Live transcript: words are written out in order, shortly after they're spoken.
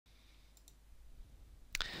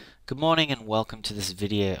Good morning and welcome to this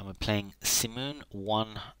video. I'm playing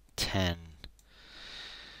simoon110 and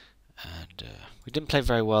we didn't play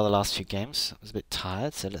very well the last few games. I was a bit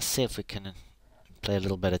tired, so let's see if we can play a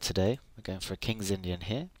little better today. We're going for a King's Indian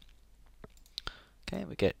here. Okay,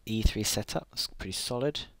 we get E3 set up. That's pretty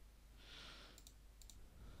solid.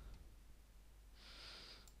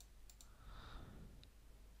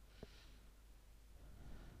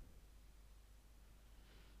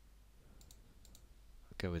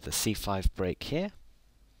 Go with the C5 break here.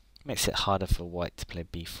 Makes it harder for white to play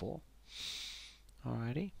B4.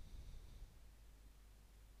 Alrighty.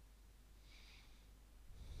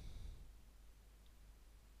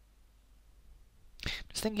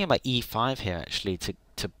 Just thinking about E5 here actually to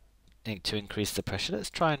increase the pressure.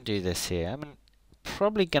 Let's try and do this here. I'm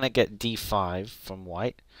probably gonna get D5 from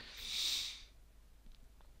white.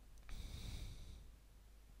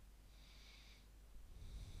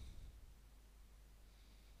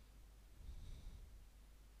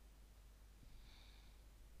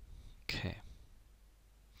 Okay.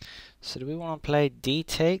 So do we want to play D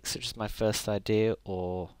takes, which is my first idea,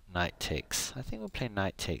 or knight takes? I think we'll play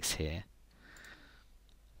knight takes here.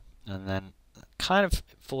 And then kind of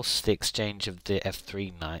force the exchange of the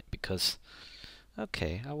F3 knight because,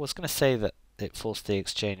 okay, I was going to say that it forced the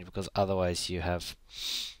exchange because otherwise you have,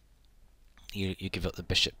 you give up the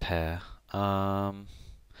bishop pair. Knight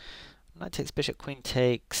takes bishop, queen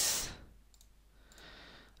takes.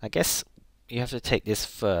 I guess you have to take this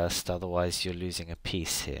first, otherwise you're losing a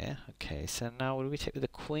piece here. Okay, so now what do we take with the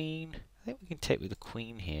queen? I think we can take with the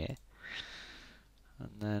queen here. And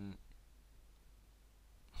then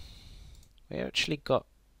we actually got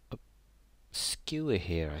a skewer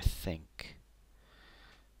here, I think.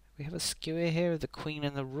 We have a skewer here of the queen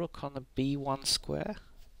and the rook on the B1 square.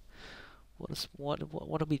 What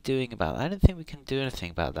are we doing about that? I don't think we can do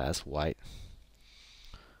anything about that as white.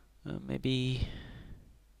 Maybe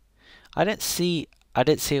I don't see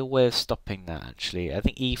a way of stopping that actually. I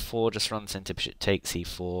think E4 just runs into bishop takes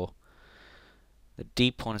E4. The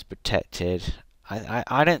D pawn is protected. I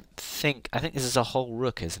think this is a whole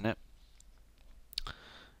rook, isn't it?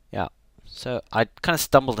 Yeah. So I kind of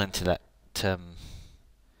stumbled into that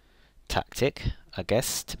tactic, I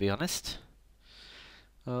guess, to be honest.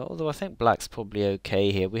 Although I think black's probably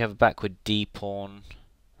okay here. We have a backward D pawn,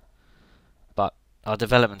 but our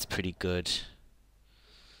development's pretty good.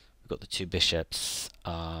 We've got the two bishops.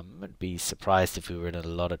 I'd be surprised if we were in a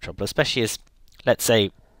lot of trouble, especially as, let's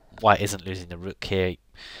say, white isn't losing the rook here.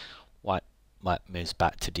 White might moves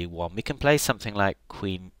back to D1. We can play something like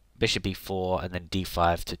queen, bishop E4, and then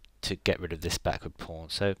D5 to get rid of this backward pawn.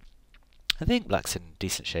 So I think black's in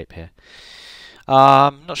decent shape here.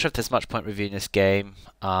 Not sure if there's much point reviewing this game.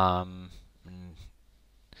 We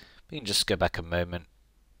can just go back a moment.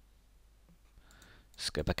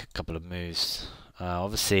 Just go back a couple of moves.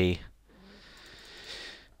 Obviously,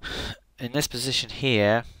 in this position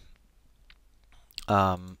here,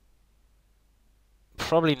 probably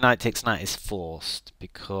knight takes knight is forced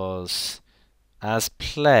because, as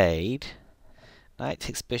played, knight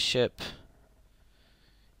takes bishop.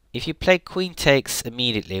 If you play queen takes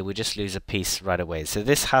immediately, we just lose a piece right away. So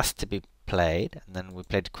this has to be played, and then we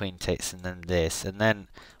played queen takes, and then this, and then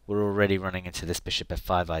we're already running into this bishop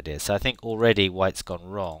f5 idea. So I think already white's gone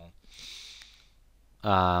wrong.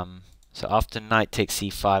 So after knight takes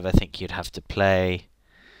c5, I think you'd have to play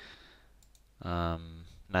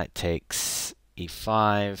knight takes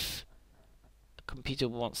e5. The computer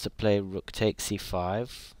wants to play rook takes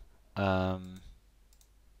c5, and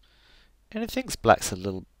it thinks black's a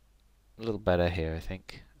little better here, I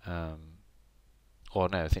think. Or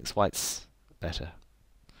no, I think white's better.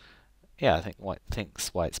 Yeah, I think white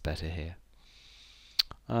thinks white's better here.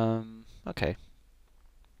 Okay.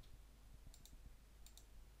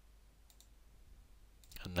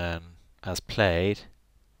 And then, as played,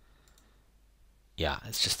 yeah,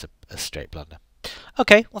 it's just a straight blunder.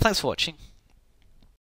 Okay, well, thanks for watching.